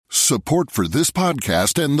Support for this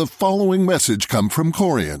podcast and the following message come from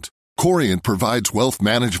Corient. Corient provides wealth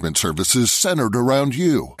management services centered around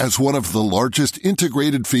you. As one of the largest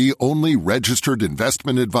integrated fee-only registered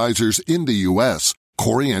investment advisors in the U.S.,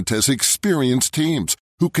 Corient has experienced teams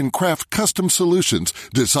who can craft custom solutions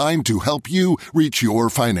designed to help you reach your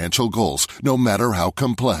financial goals, no matter how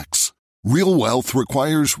complex. Real wealth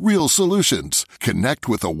requires real solutions. Connect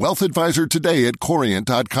with a wealth advisor today at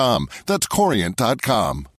Corient.com. That's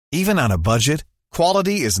Corient.com. Even on a budget,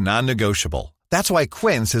 quality is non-negotiable. That's why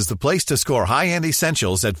Quince is the place to score high-end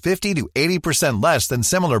essentials at 50 to 80% less than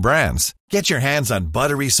similar brands. Get your hands on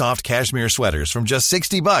buttery soft cashmere sweaters from just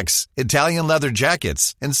 $60, Italian leather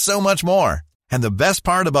jackets, and so much more. And the best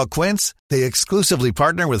part about Quince, they exclusively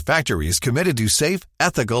partner with factories committed to safe,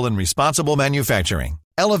 ethical, and responsible manufacturing.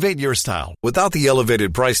 Elevate your style without the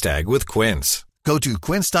elevated price tag with Quince. Go to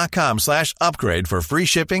quince.com/upgrade for free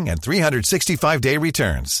shipping and 365-day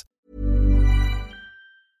returns.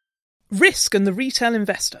 Risk and the retail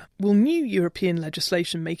investor. Will new European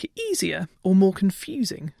legislation make it easier or more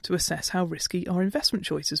confusing to assess how risky our investment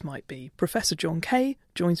choices might be? Professor John Kay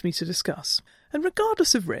joins me to discuss. And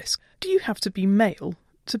regardless of risk, do you have to be male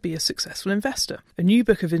to be a successful investor? A new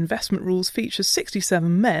book of investment rules features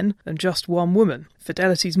 67 men and just one woman.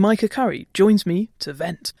 Fidelity's Micah Curry joins me to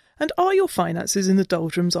vent. And are your finances in the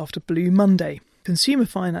doldrums after Blue Monday? Consumer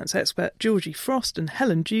finance expert Georgie Frost and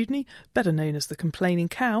Helen Dewdney, better known as the Complaining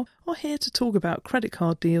Cow, are here to talk about credit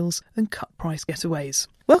card deals and cut-price getaways.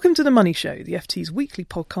 Welcome to The Money Show, the FT's weekly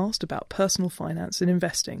podcast about personal finance and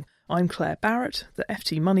investing. I'm Claire Barrett, the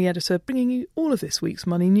FT Money Editor, bringing you all of this week's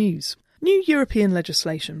money news. New European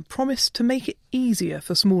legislation promised to make it easier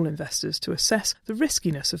for small investors to assess the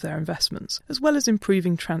riskiness of their investments, as well as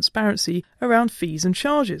improving transparency around fees and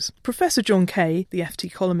charges. Professor John Kay, the FT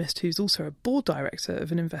columnist who's also a board director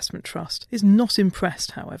of an investment trust, is not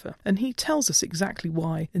impressed, however, and he tells us exactly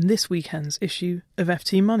why in this weekend's issue of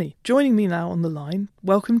FT Money. Joining me now on the line,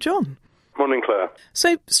 welcome John. Morning, Claire.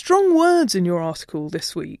 So, strong words in your article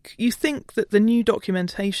this week. You think that the new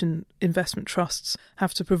documentation investment trusts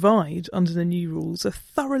have to provide under the new rules are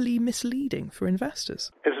thoroughly misleading for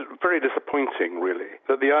investors. It's very disappointing, really,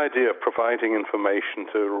 that the idea of providing information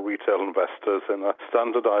to retail investors in a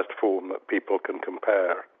standardised form that people can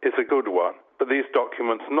compare is a good one. But these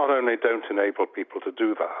documents not only don't enable people to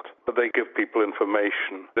do that, but they give people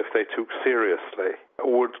information that if they took seriously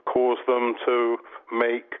would cause them to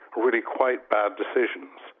make really quite bad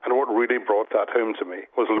decisions. And what really brought that home to me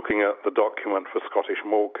was looking at the document for Scottish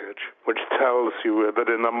Mortgage, which tells you that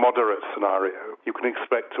in a moderate scenario, you can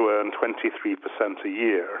expect to earn 23% a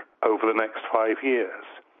year over the next 5 years.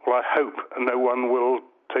 Well, I hope no one will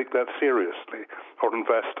take that seriously or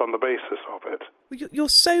invest on the basis of it. You're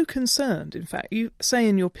so concerned, in fact, you say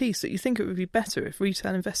in your piece that you think it would be better if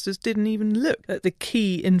retail investors didn't even look at the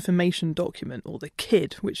key information document, or the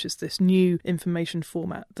KID, which is this new information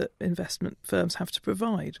format that investment firms have to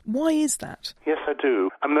provide. Why is that? Yes, I do.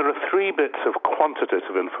 And there are 3 bits of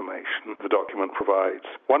quantitative information the document provides.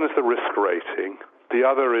 One is the risk rating. The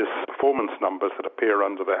other is performance numbers that appear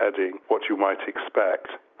under the heading, what you might expect.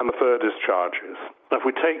 And the third is charges. Now, if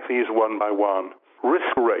we take these one by one,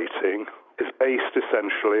 risk rating is based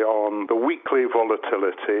essentially on the weekly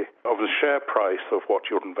volatility of the share price of what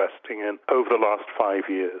you're investing in over the last 5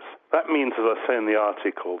 years. That means, as I say in the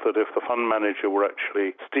article, that if the fund manager were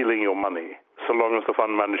actually stealing your money, so long as the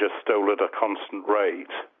fund manager stole at a constant rate,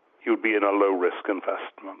 you'd be in a low-risk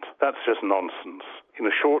investment. That's just nonsense.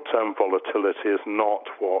 Short-term volatility is not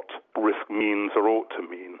what risk means or ought to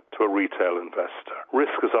mean to a retail investor.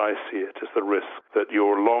 Risk, as I see it, is the risk that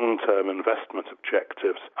your long-term investment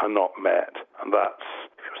objectives are not met. And that's,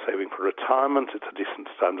 if you're saving for retirement, it's a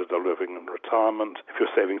decent standard of living in retirement. If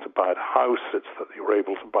you're saving to buy a house, it's that you're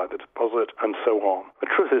able to buy the deposit, and so on.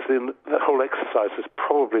 The truth is, that whole exercise is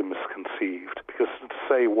probably misconceived, because to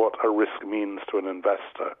say what a risk means to an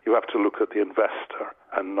investor, you have to look at the investor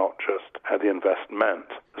and not just at the investment.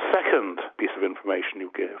 The second piece of information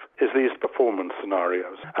you give is these performance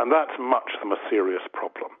scenarios, and that's much the more serious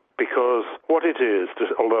problem. Because what it is,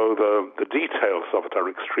 although the details of it are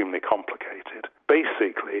extremely complicated,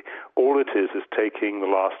 basically all it is taking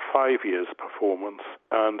the last 5 years' performance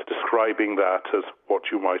and describing that as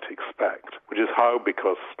what you might expect, which is how,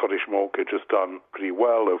 because Scottish Mortgage has done pretty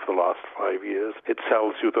well over the last 5 years, it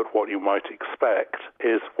tells you that what you might expect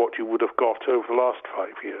is what you would have got over the last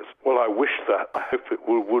 5 years. Well, I wish that. I hope it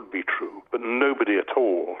would be true, but nobody at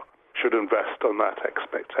all should invest on that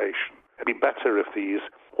expectation. It'd be better if these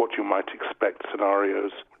what you might expect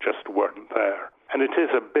scenarios just weren't there. And it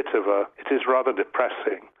is rather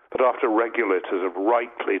depressing that after regulators have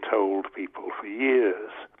rightly told people for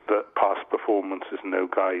years that performance is no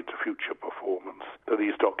guide to future performance. So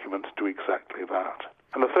these documents do exactly that.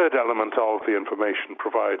 And the third element of the information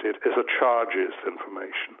provided is a charges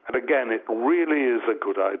information. And again, it really is a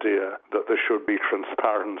good idea that there should be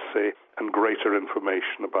transparency and greater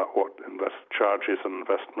information about what charges and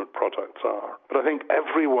investment products are. But I think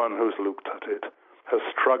everyone who's looked at it has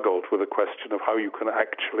struggled with the question of how you can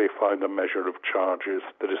actually find a measure of charges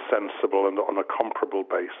that is sensible and on a comparable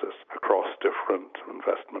basis across different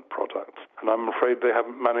investment products. And I'm afraid they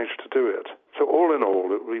haven't managed to do it. So all in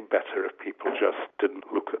all, it would be better if people just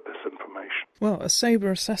didn't look at this information. Well, a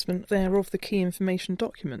sober assessment there of the key information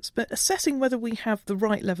documents, but assessing whether we have the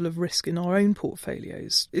right level of risk in our own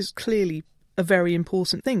portfolios is clearly a very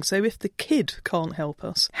important thing. So if the kid can't help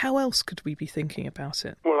us, how else could we be thinking about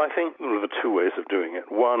it? Well, I think there are two ways of doing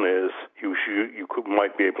it. One is you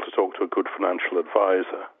might be able to talk to a good financial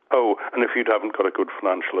advisor. Oh, and if you haven't got a good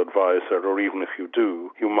financial advisor, or even if you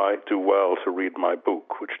do, you might do well to read my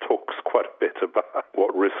book, which talks quite a bit about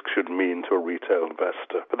what risk should mean to a retail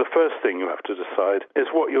investor. But the first thing you have to decide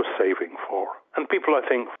is what you're saving for. And people, I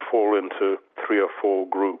think, fall into 3 or 4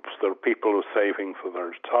 groups. There are people who are saving for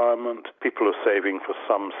their retirement, people who are saving for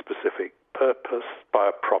some specific purpose,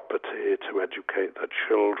 buy a property to educate their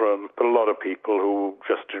children. But a lot of people who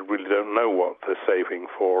just really don't know what they're saving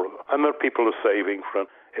for. And there are people who are saving for an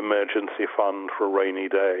emergency fund for a rainy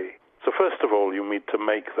day. So first of all, you need to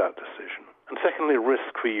make that decision. And secondly,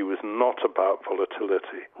 risk for you is not about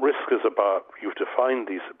volatility. Risk is about you've defined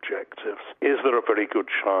these objectives. Is there a very good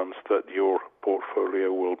chance that your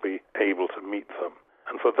portfolio will be able to meet them?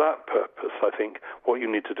 And for that purpose, I think what you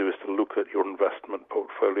need to do is to look at your investment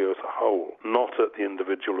portfolio as a whole, not at the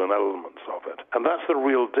individual elements of it. And that's the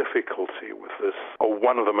real difficulty with this, or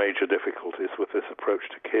one of the major difficulties with this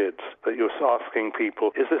approach to kids, that you're asking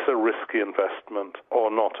people, is this a risky investment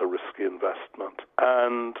or not a risky investment?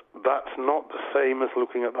 And that's not the same as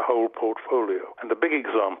looking at the whole portfolio. And the big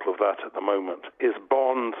example of that at the moment is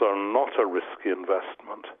bonds are not a risky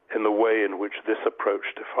investment in the way in which this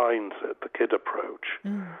approach defines it, the KID approach,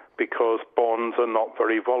 because bonds are not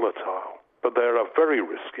very volatile. But they're a very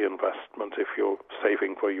risky investment if you're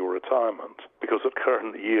saving for your retirement, because at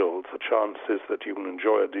current yields, the chances that you can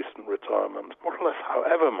enjoy a decent retirement, more or less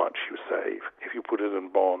however much you save, if you put it in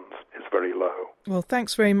bonds, is very low. Well,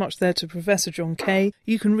 thanks very much there to Professor John Kay.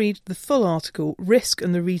 You can read the full article, Risk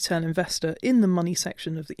and the Retail Investor, in the Money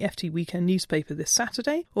section of the FT Weekend newspaper this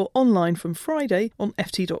Saturday, or online from Friday on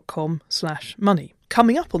ft.com/money.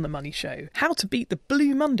 Coming up on The Money Show, how to beat the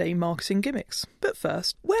Blue Monday marketing gimmicks. But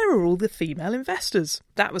first, where are all the female investors?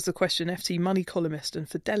 That was the question FT Money columnist and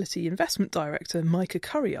Fidelity investment director Micah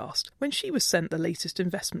Curry asked when she was sent the latest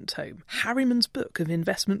investment tome, Harriman's Book of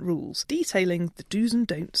Investment Rules, detailing the do's and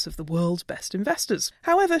don'ts of the world's best investors.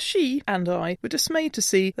 However, she and I were dismayed to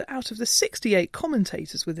see that out of the 68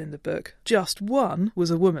 commentators within the book, just one was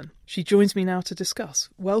a woman. She joins me now to discuss.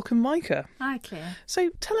 Welcome, Micah. Hi, Claire.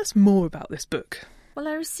 So tell us more about this book. Well,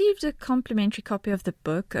 I received a complimentary copy of the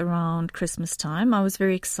book around Christmas time. I was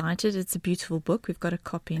very excited. It's a beautiful book. We've got a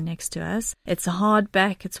copy next to us. It's a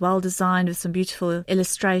hardback. It's well designed with some beautiful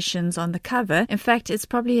illustrations on the cover. In fact, it's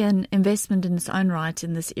probably an investment in its own right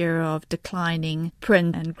in this era of declining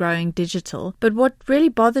print and growing digital. But what really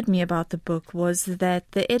bothered me about the book was that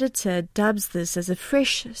the editor dubs this as a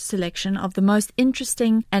fresh selection of the most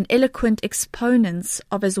interesting and eloquent exponents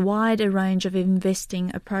of as wide a range of investing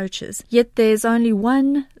approaches. Yet there's only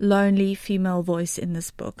one lonely female voice in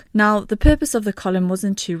this book. Now, the purpose of the column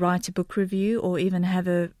wasn't to write a book review or even have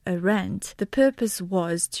a rant. The purpose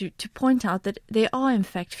was to point out that there are, in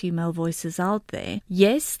fact, female voices out there.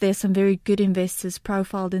 Yes, there's some very good investors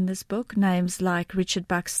profiled in this book, names like Richard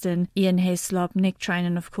Buxton, Ian Heslop, Nick Train,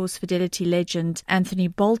 and of course, Fidelity legend Anthony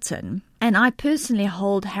Bolton. And I personally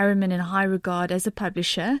hold Harriman in high regard as a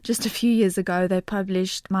publisher. Just a few years ago, they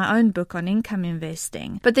published my own book on income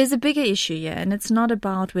investing. But there's a bigger issue here, and it's not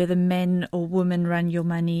about whether men or women run your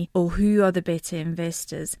money or who are the better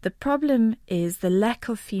investors. The problem is the lack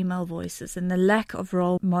of female voices and the lack of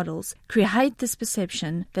role models create this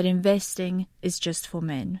perception that investing is just for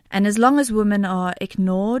men. And as long as women are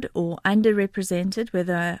ignored or underrepresented,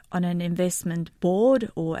 whether on an investment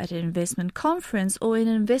board or at an investment conference or in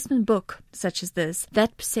an investment book, such as this,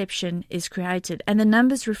 that perception is created, and the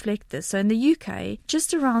numbers reflect this. So in the UK,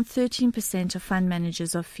 just around 13% of fund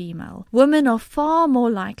managers are female. Women are far more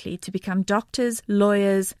likely to become doctors,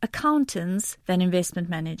 lawyers, accountants than investment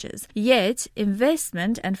managers. Yet,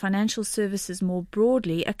 investment and financial services more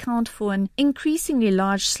broadly account for an increasingly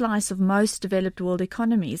large slice of most developed world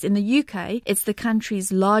economies. In the UK, it's the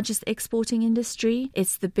country's largest exporting industry,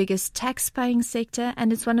 it's the biggest tax-paying sector,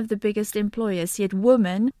 and it's one of the biggest employers. Yet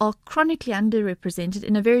women are chronically underrepresented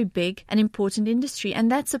in a very big and important industry,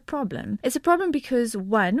 and that's a problem. It's a problem because,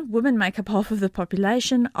 one, women make up half of the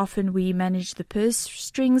population. Often we manage the purse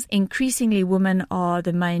strings. Increasingly, women are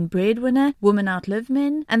the main breadwinner. Women outlive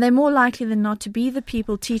men, and they're more likely than not to be the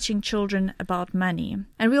people teaching children about money.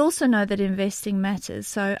 And we also know that investing matters.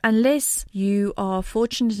 So unless you are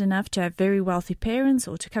fortunate enough to have very wealthy parents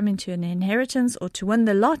or to come into an inheritance or to win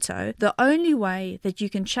the lotto, the only way that you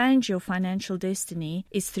can change your financial destiny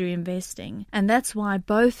is through investing. And that's why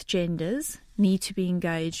both genders need to be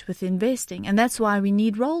engaged with investing. And that's why we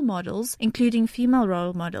need role models, including female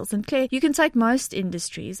role models. And Claire, you can take most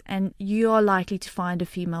industries and you are likely to find a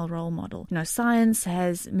female role model. You know, science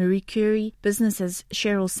has Marie Curie, business has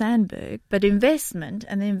Sheryl Sandberg, but investment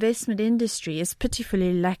and the investment industry is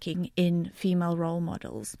pitifully lacking in female role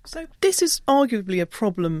models. So this is arguably a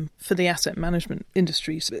problem for the asset management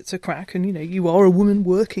industry to crack. And, you know, you are a woman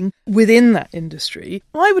working within that industry.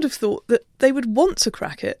 I would have thought that they would want to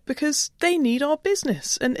crack it because they need our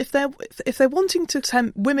business. And if they're wanting to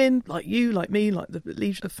tempt women like you, like me, like the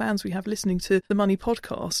legion of fans we have listening to the Money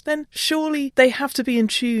podcast, then surely they have to be in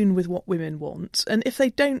tune with what women want. And if they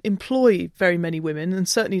don't employ very many women and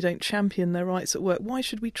certainly don't champion their rights at work, why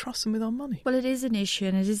should we trust them with our money? Well, it is an issue,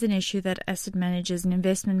 and it is an issue that asset managers and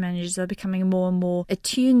investment managers are becoming more and more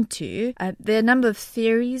attuned to. There are a number of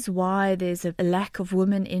theories why there's a lack of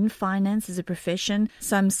women in finance as a profession.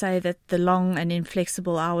 Some say that the long and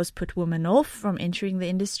inflexible hours put women off from entering the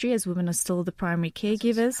industry, as women are still the primary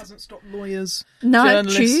caregivers. Hasn't stopped lawyers, no,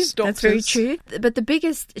 journalists, true. doctors. That's very true. But the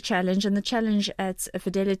biggest challenge, and the challenge at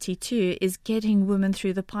Fidelity too, is getting women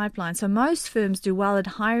through the pipeline. So most firms do well at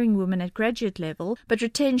hiring women at graduate level, but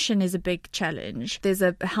retention is a big challenge. There's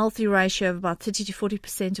a healthy ratio of about 30 to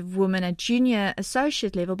 40% of women at junior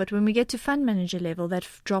associate level, but when we get to fund manager level, that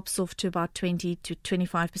drops off to about 20 to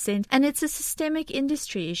 25%. And it's a systemic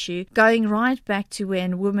industry issue, going right back to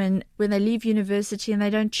when women, when they leave university and they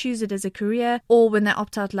don't choose it as a career, or when they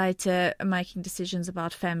opt out later, making decisions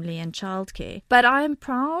about family and childcare. But I am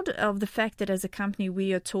proud of the fact that as a company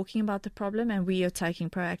we are talking about the problem and we are taking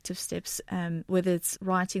proactive steps, whether it's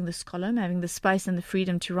writing this column, having the space and the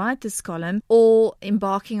freedom to write this column, or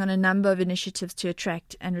embarking on a number of initiatives to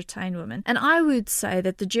attract and retain women. And I would say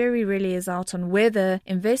that the jury really is out on whether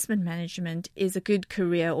investment management is a good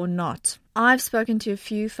career or not. I've spoken to a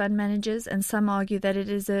few fund managers, and some argue that it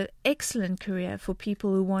is an excellent career for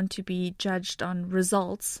people who want to be judged on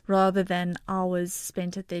results rather than hours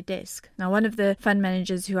spent at their desk. Now, one of the fund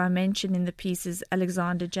managers who I mentioned in the piece is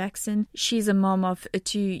Alexandra Jackson. She's a mom of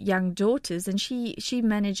 2 young daughters, and she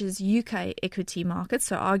manages UK equity markets.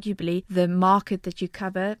 So arguably the market that you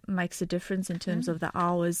cover makes a difference in terms of the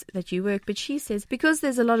hours that you work. But she says because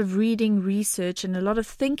there's a lot of reading, research, and a lot of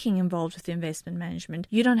thinking involved with investment management,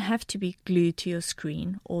 you don't have to be glued to your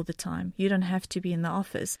screen all the time. You don't have to be in the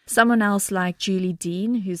office. Someone else like Julie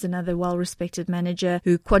Dean, who's another well-respected manager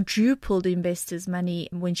who quadrupled investors' money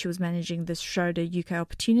when she was managing the Schroeder UK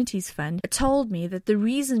Opportunities Fund, told me that the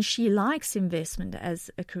reason she likes investment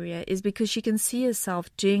as a career is because she can see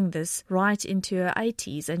herself doing this right into her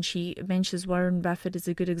 80s. And she mentions Warren Buffett as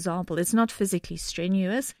a good example. It's not physically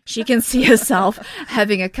strenuous. She can see herself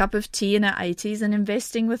having a cup of tea in her 80s and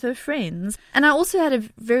investing with her friends. And I also had a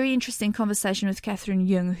very interesting conversation with Catherine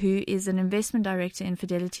Jung, who is an investment director in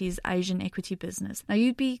Fidelity's Asian equity business. Now,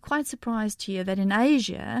 you'd be quite surprised to hear that in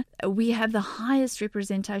Asia, we have the highest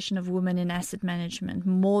representation of women in asset management,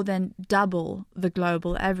 more than double the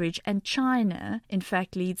global average. And China, in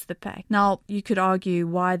fact, leads the pack. Now, you could argue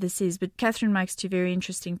why this is, but Catherine makes 2 very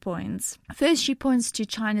interesting points. First, she points to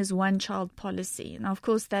China's one-child policy. Now, of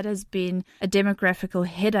course, that has been a demographical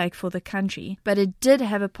headache for the country, but it did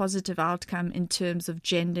have a positive outcome in terms of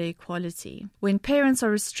gender equality. When parents are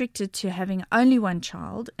restricted to having only one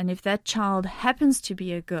child, and if that child happens to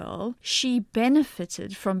be a girl, she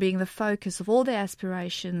benefited from being the focus of all their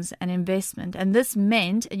aspirations and investment. And this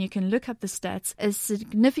meant, and you can look up the stats, a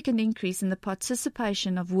significant increase in the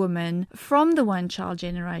participation of women from the one-child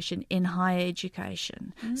generation in higher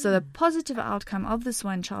education. So the positive outcome of this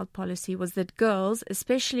one-child policy was that girls,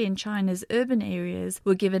 especially in China's urban areas,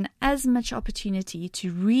 were given as much opportunity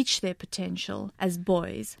to reach their potential as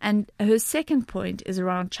boys. And her second point is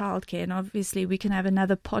around childcare, and obviously we can have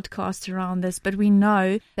another podcast around this, but we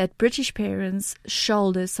know that British parents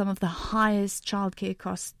shoulder some of the highest childcare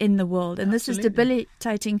costs in the world, and this is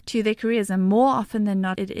debilitating to their careers, and more often than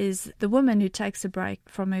not it is the woman who takes a break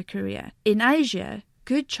from her career. In Asia,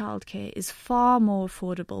 good childcare is far more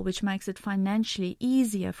affordable, which makes it financially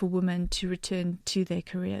easier for women to return to their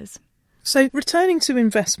careers. So returning to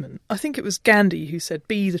investment, I think it was Gandhi who said,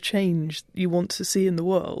 be the change you want to see in the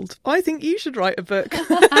world. I think you should write a book.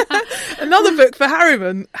 Another book for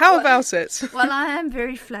Harriman. How about it? Well, I am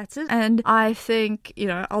very flattered, and I think,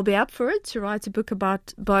 I'll be up for it to write a book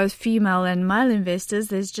about both female and male investors.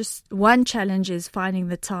 There's just one challenge is finding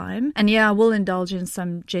the time. And I will indulge in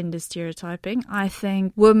some gender stereotyping. I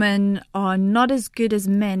think women are not as good as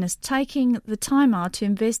men as taking the time out to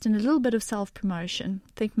invest in a little bit of self-promotion.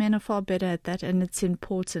 I think men are far better at that, and it's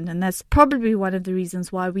important. And that's probably one of the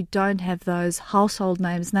reasons why we don't have those household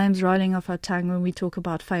names rolling off our tongue when we talk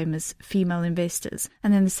about famous female investors.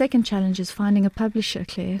 And then the second challenge is finding a publisher,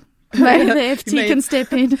 Claire. Maybe the FT can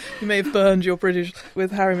step in. You may have burned your British with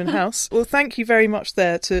Harriman House. Well, thank you very much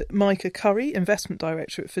there to Micah Curry, Investment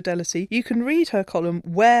Director at Fidelity. You can read her column,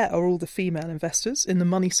 Where Are All the Female Investors?, in the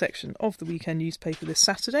Money section of the weekend newspaper this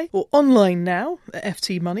Saturday, or online now at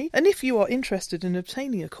FT Money. And if you are interested in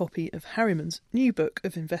obtaining a copy of Harriman's new book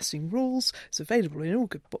of investing rules, it's available in all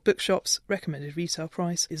good bookshops. Recommended retail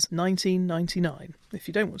price is $19.99. If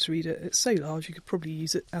you don't want to read it, it's so large you could probably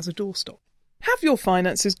use it as a doorstop. Have your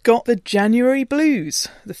finances got the January blues?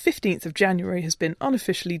 The 15th of January has been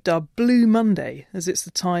unofficially dubbed Blue Monday, as it's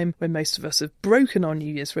the time when most of us have broken our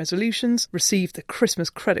New Year's resolutions, received the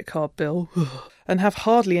Christmas credit card bill, and have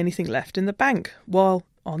hardly anything left in the bank, while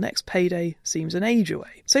our next payday seems an age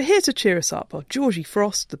away. So here to cheer us up are Georgie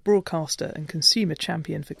Frost, the broadcaster and consumer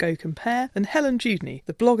champion for Go Compare, and Helen Dewdney,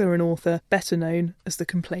 the blogger and author, better known as the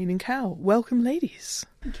Complaining Cow. Welcome, ladies.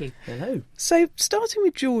 Thank you. Hello. So, starting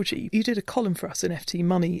with Georgie, you did a column for us in FT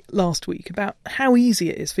Money last week about how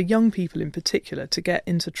easy it is for young people in particular to get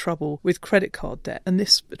into trouble with credit card debt, and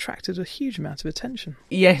this attracted a huge amount of attention.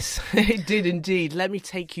 Yes, it did indeed. Let me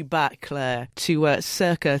take you back, Claire, to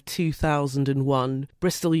circa 2001,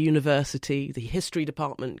 Bristol University, the history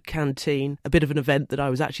department canteen, a bit of an event that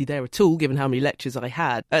I was actually there at all, given how many lectures I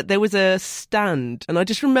had. There was a stand, and I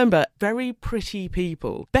just remember very pretty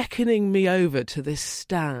people beckoning me over to this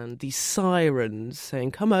stand, these sirens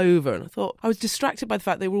saying, come over. And I was distracted by the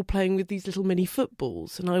fact they were all playing with these little mini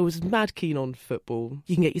footballs, and I was mad keen on football.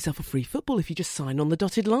 You can get yourself a free football if you just sign on the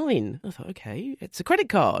dotted line. I thought, okay, it's a credit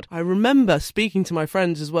card. I remember speaking to my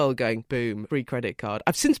friends as well, going, boom, free credit card.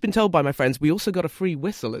 I've since been told by my friends we also got a free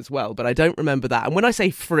whistle as well, but I don't remember that. And when I say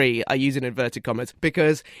free, I use in inverted commas,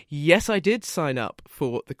 because yes, I did sign up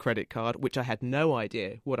for the credit card, which I had no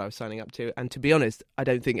idea what I was signing up to. And to be honest, I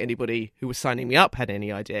don't think anybody who was signing me up had any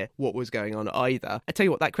idea what was going on either. I tell you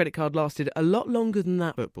what, that credit card lasted a lot longer than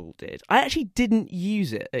that football did. I actually didn't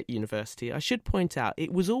use it at university. I should point out,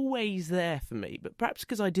 it was always there for me, but perhaps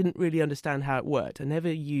because I didn't really understand how it worked, I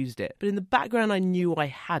never used it. But in the background, I knew I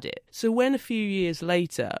had it. So when a few years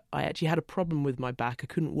later, I actually had a problem with my back, I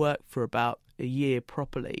couldn't work for about a year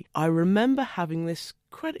properly, I remember having this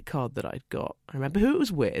credit card that I'd got. I remember who it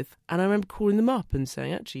was with, and I remember calling them up and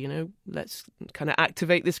saying, actually, let's kind of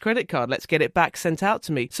activate this credit card, let's get it back sent out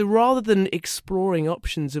to me. So rather than exploring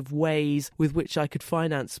options of ways with which I could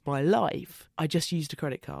finance my life, I just used a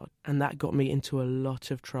credit card, and that got me into a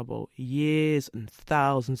lot of trouble, years and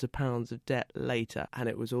thousands of pounds of debt later, and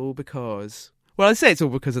it was all because... Well, I say it's all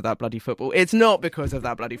because of that bloody football. It's not because of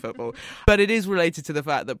that bloody football. But it is related to the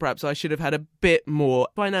fact that perhaps I should have had a bit more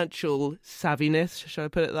financial savviness, shall I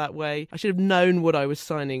put it that way? I should have known what I was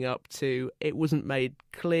signing up to. It wasn't made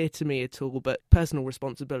clear to me at all, but personal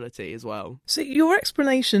responsibility as well. So your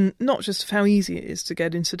explanation, not just of how easy it is to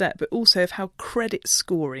get into debt, but also of how credit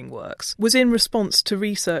scoring works, was in response to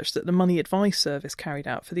research that the Money Advice Service carried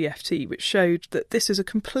out for the FT, which showed that this is a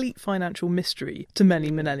complete financial mystery to many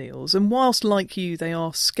millennials. And whilst, like you, they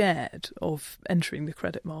are scared of entering the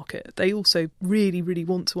credit market, they also really, really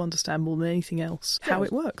want to understand more than anything else how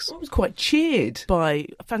it works. I was quite cheered by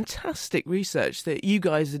fantastic research that you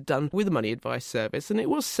guys had done with the Money Advice Service, and it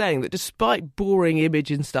was saying that despite boring image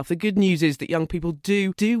and stuff, the good news is that young people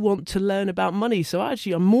do want to learn about money. So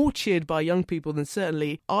actually, I'm more cheered by young people than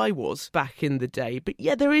certainly I was back in the day. But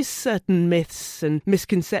yeah, there is certain myths and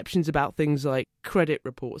misconceptions about things like credit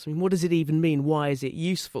reports. I mean, what does it even mean? Why is it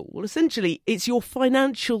useful? Well, essentially, it's your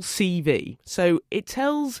financial CV. So it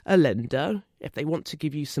tells a lender, if they want to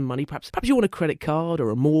give you some money, perhaps you want a credit card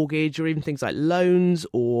or a mortgage or even things like loans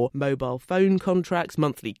or mobile phone contracts,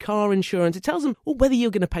 monthly car insurance. It tells them whether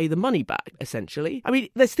you're going to pay the money back, essentially. I mean,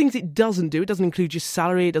 there's things it doesn't do. It doesn't include your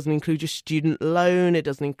salary. It doesn't include your student loan. It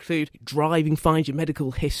doesn't include driving fines, your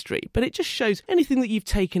medical history. But it just shows anything that you've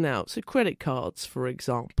taken out. So credit cards, for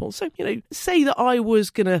example. So, say that I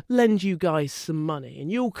was going to lend you guys some money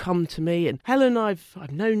and you'll come to me and, Helen, I've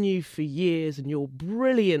known you for years and you're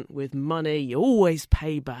brilliant with money. you always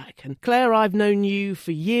pay back. And Claire, I've known you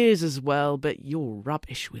for years as well, but you're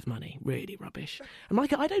rubbish with money, really rubbish. And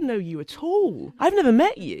Micah, I don't know you at all. I've never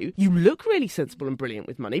met you. You look really sensible and brilliant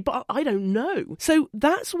with money, but I don't know. So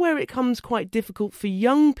that's where it comes quite difficult for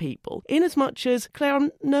young people, in as much as, Claire,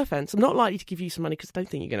 no offence, I'm not likely to give you some money because I don't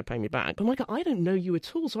think you're going to pay me back. But Micah, I don't know you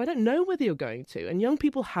at all, so I don't know whether you're going to. And young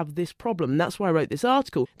people have this problem. And that's why I wrote this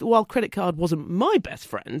article, that while credit card wasn't my best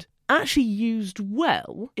friend, actually used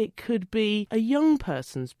well, it could be a young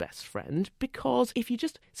person's best friend, because if you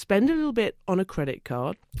just spend a little bit on a credit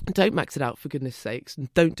card, don't max it out for goodness sakes,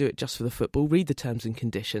 and don't do it just for the football, read the terms and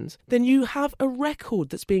conditions, then you have a record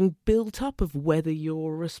that's being built up of whether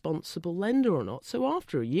you're a responsible lender or not. So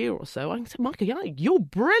after a year or so, I can say, Micah, you're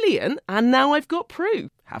brilliant, and now I've got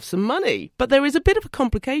proof. Have some money. But there is a bit of a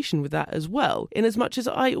complication with that as well, in as much as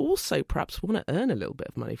I also perhaps want to earn a little bit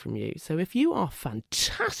of money from you. So if you are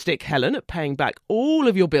fantastic, Helen, at paying back all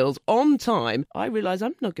of your bills on time, I realise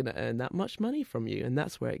I'm not going to earn that much money from you. And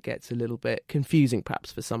that's where it gets a little bit confusing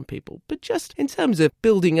perhaps for some people. But just in terms of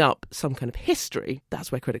building up some kind of history,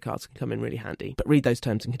 that's where credit cards can come in really handy. But read those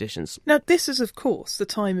terms and conditions. Now, this is, of course, the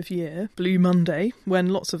time of year, Blue Monday, when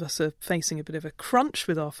lots of us are facing a bit of a crunch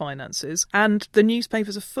with our finances, and the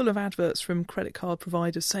newspapers are full of adverts from credit card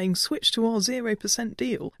providers saying switch to our 0%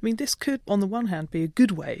 deal. I mean, this could, on the one hand, be a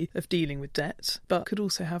good way of dealing with debt, but could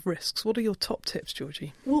also have risks. What are your top tips,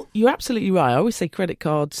 Georgie? Well, you're absolutely right. I always say credit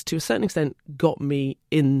cards, to a certain extent, got me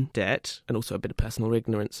in debt, and also a bit of personal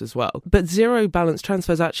ignorance as well. But zero balance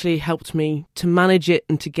transfers actually helped me to manage it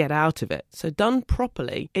and to get out of it. So done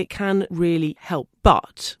properly, it can really help.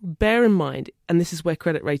 But bear in mind, and this is where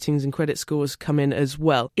credit ratings and credit scores come in as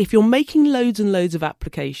well, if you're making loads and loads of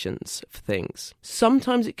applications for things,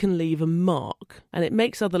 sometimes it can leave a mark, and it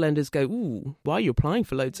makes other lenders go, ooh, why are you applying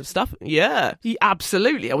for loads of stuff? Yeah,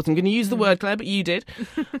 absolutely. I wasn't going to use the word, Claire, but you did.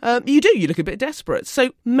 You look a bit desperate.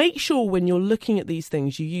 So make sure when you're looking at these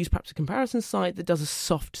things, you use perhaps a comparison site that does a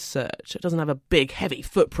soft search. It doesn't have a big, heavy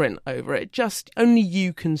footprint over it. Just only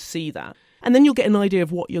you can see that. And then you'll get an idea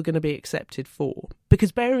of what you're going to be accepted for.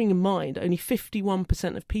 Because bearing in mind, only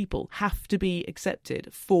 51% of people have to be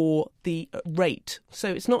accepted for the rate. So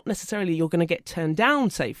it's not necessarily you're going to get turned down,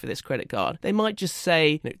 say, for this credit card. They might just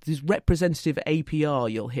say, this representative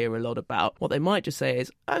APR you'll hear a lot about. What they might just say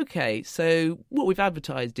is, okay, so what we've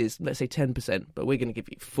advertised is, let's say 10%, but we're going to give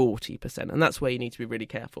you 40%. And that's where you need to be really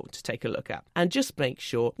careful to take a look at. And just make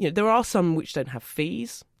sure, there are some which don't have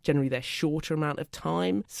fees. Generally, they're shorter amount of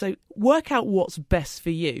time. So work out what's best for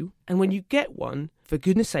you. And when you get one, for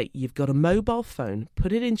goodness sake, you've got a mobile phone,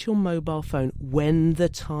 put it into your mobile phone when the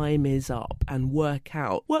time is up and work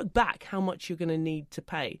back how much you're going to need to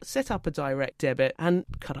pay. Set up a direct debit and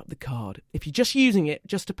cut up the card. If you're just using it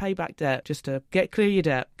just to pay back debt, just to get clear your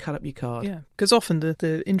debt, cut up your card. Yeah, because often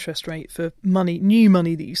the interest rate for new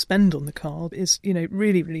money that you spend on the card is,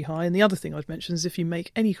 really, really high. And the other thing I'd mention is if you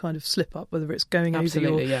make any kind of slip up, whether it's going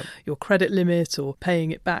over your credit limit or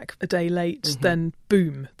paying it back a day late, then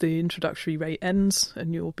boom, the introductory rate ends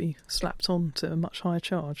and you'll be slapped on to a much higher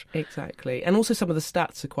charge. Exactly. And also some of the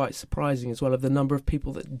stats are quite surprising as well, of the number of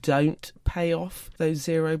people that don't pay off those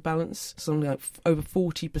zero balance. Something like over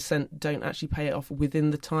 40% don't actually pay it off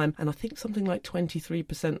within the time. And I think something like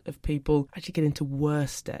 23% of people actually get into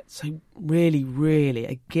worse debt. So really, really,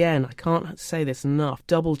 again, I can't say this enough,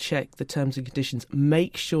 double check the terms and conditions.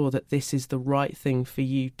 Make sure that this is the right thing for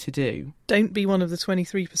you to do. Don't be one of the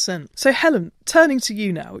 23%. So Helen, turning to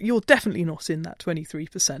you now, you're definitely not in that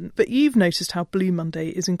 23%, but you've noticed how Blue Monday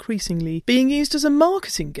is increasingly being used as a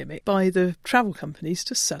marketing gimmick by the travel companies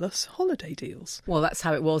to sell us holiday deals. Well, that's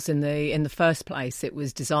how it was in the first place. It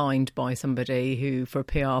was designed by somebody who, for a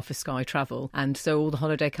PR for Sky Travel, and so all the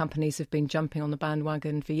holiday companies have been jumping on the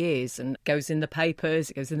bandwagon for years, and it goes in the papers,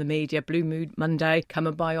 it goes in the media, Blue Monday, come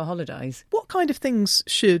and buy your holidays. What kind of things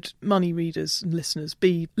should money readers and listeners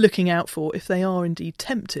be looking out for if they are indeed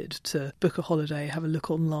tempted to book a holiday, have a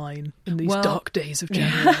look online in these dark days of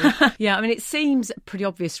January? Yeah, I mean, it seems pretty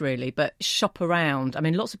obvious really, but shop around. I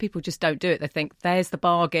mean, lots of people just don't do it. They think there's the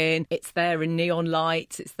bargain, it's there in neon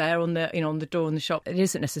lights, it's there on the on the door in the shop. It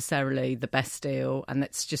isn't necessarily the best deal, and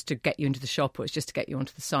that's just to get you into the shop, or it's just to get you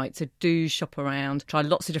onto the site. So do shop around, try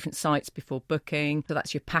lots of different sites before booking. So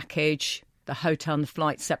that's your package. the hotel and the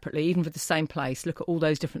flight separately, even for the same place. Look at all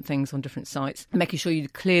those different things on different sites, making sure you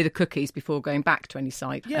clear the cookies before going back to any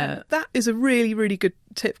site. Yeah, that is a really, really good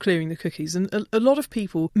tip, clearing the cookies. And a lot of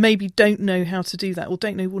people maybe don't know how to do that or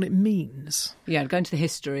don't know what it means. Yeah, go into the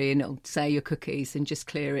history and it'll say your cookies and just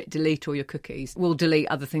clear it, delete all your cookies. We'll delete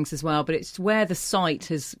other things as well, but it's where the site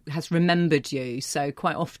has remembered you. So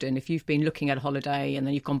quite often, if you've been looking at a holiday and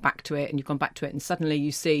then you've gone back to it and you've gone back to it and suddenly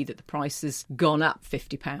you see that the price has gone up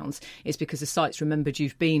 £50, it's because the site's remembered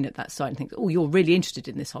you've been at that site and think, oh, you're really interested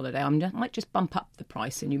in this holiday. I might just bump up the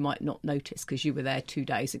price and you might not notice because you were there 2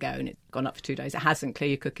 days ago and it's gone up for 2 days. It hasn't. Clear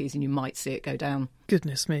your cookies and you might see it go down.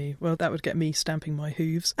 Goodness me. Well, that would get me stamping my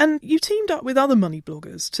hooves. And you teamed up with other money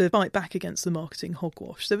bloggers to fight back against the marketing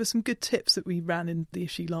hogwash. There were some good tips that we ran in the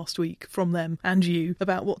issue last week from them and you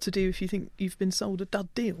about what to do if you think you've been sold a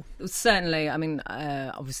dud deal. Certainly. I mean,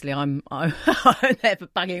 obviously, I'm never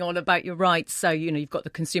banging on about your rights. So, you've got the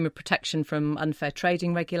Consumer Protection from Unfair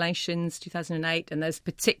Trading Regulations, 2008, and there's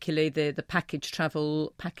particularly the package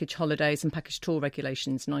travel, package holidays and package tour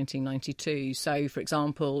regulations, 1992. So, for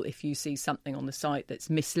example, if you see something on the site that's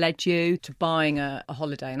misled you to buying a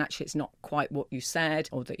holiday and actually it's not quite what you said,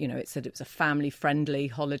 or that it said it was a family friendly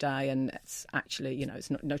holiday and it's actually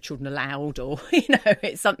it's not, no children allowed, or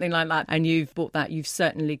it's something like that, and you've bought that, you've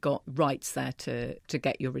certainly got rights there to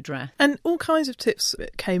get your redress. And all kinds of tips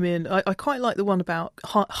came in. I quite like the one about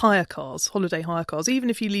hire cars, holiday hire cars.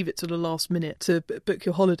 Even if you leave it to the last minute to book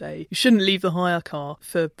your holiday, you shouldn't leave the hire car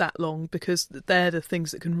for that long because they're the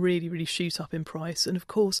things that can really, really shoot up in price. And of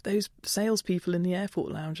course, those salespeople in the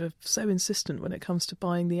airport lounge are so insistent when it comes to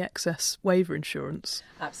buying the excess waiver insurance.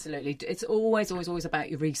 Absolutely. It's always about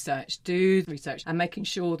your research. Do the research and making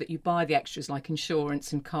sure that you buy the extras like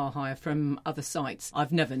insurance and car hire from other sites.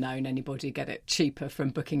 I've never known anybody get it cheaper from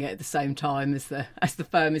booking it at the same time as the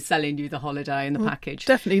firm is selling you the holiday and the package.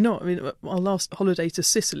 Definitely not. I mean, our last holiday to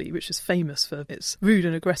Sicily, which is famous for its rude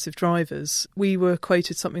and aggressive drivers, we were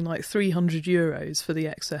quoted something like €300 for the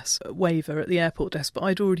excess waiver at the airport desk, but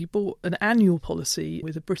I'd already bought an annual policy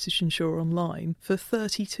with a British insurer online for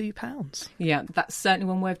 £32. Yeah, that's certainly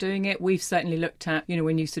one way of doing it. We've certainly looked at,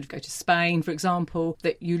 when you sort of go to Spain, for example,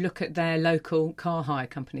 that you look at their local car hire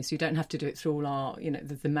companies. So you don't have to do it through all our,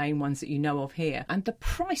 the main ones that you know of here. And the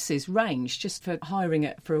prices range just for hiring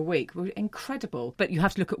it for a week were incredible. But you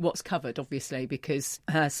have to look at what's covered, obviously, because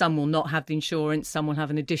some will not have the insurance, some will have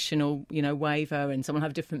an additional, waiver, and some will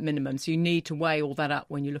have different minimums. So you need to weigh all that up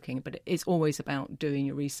when you're looking. But it's always about doing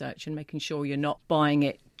your research and making sure you're not buying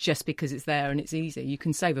it just because it's there and it's easy. You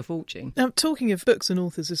can save a fortune. Now, talking of books and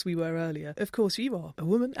authors as we were earlier, of course you are a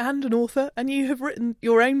woman and an author, and you have written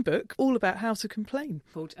your own book all about how to complain.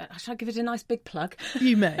 Shall I give it a nice big plug?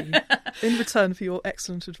 You may, in return for your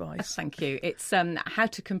excellent advice. Thank you. It's How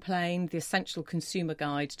to Complain, the Essential Consumer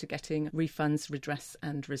Guide to Getting Refunds, Redress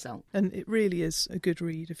and Result. And it really is a good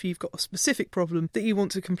read if you've got a specific problem that you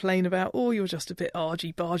want to complain about, or you're just a bit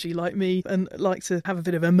argy-bargy like me and like to have a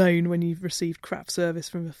bit of a moan when you've received crap service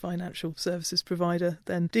from a financial services provider,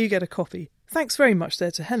 then do get a copy. Thanks very much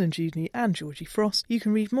there to Helen Judeney and Georgie Frost. You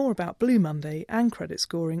can read more about Blue Monday and credit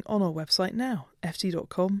scoring on our website now,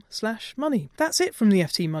 ft.com/money. That's it from the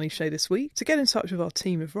FT Money Show this week. To get in touch with our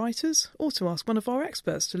team of writers or to ask one of our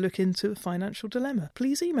experts to look into a financial dilemma,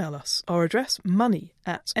 please email us. Our address,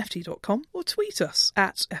 money@ft.com, or tweet us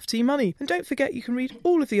 @ftmoney. And don't forget you can read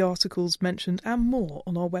all of the articles mentioned and more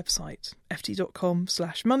on our website,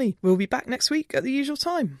 ft.com/money. We'll be back next week at the usual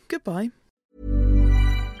time. Goodbye.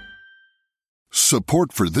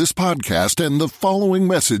 Support for this podcast and the following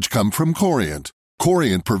message come from Corient.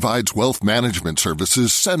 Corient provides wealth management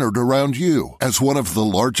services centered around you. As one of the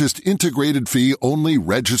largest integrated fee-only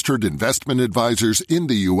registered investment advisors in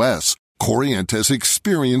the U.S., Corient has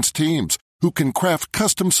experienced teams who can craft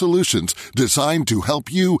custom solutions designed to help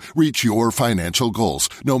you reach your financial goals,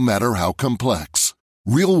 no matter how complex.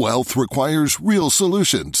 Real wealth requires real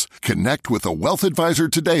solutions. Connect with a wealth advisor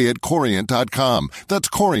today at Corient.com. That's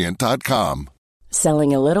Corient.com.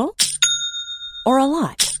 Selling a little or a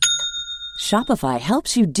lot? Shopify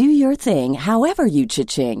helps you do your thing however you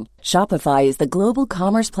cha-ching. Shopify is the global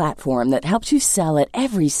commerce platform that helps you sell at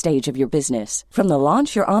every stage of your business. From the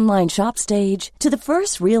launch your online shop stage to the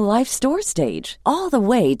first real-life store stage, all the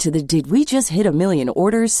way to the did we just hit a million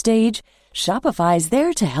orders stage. Shopify is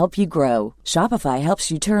there to help you grow. Shopify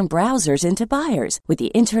helps you turn browsers into buyers with the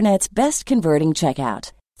internet's best converting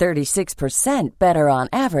checkout. 36% better on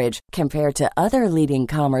average compared to other leading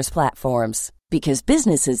commerce platforms. Because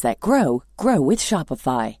businesses that grow, grow with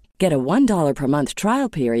Shopify. Get a $1 per month trial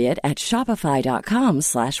period at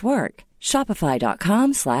shopify.com/work.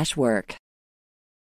 Shopify.com/work.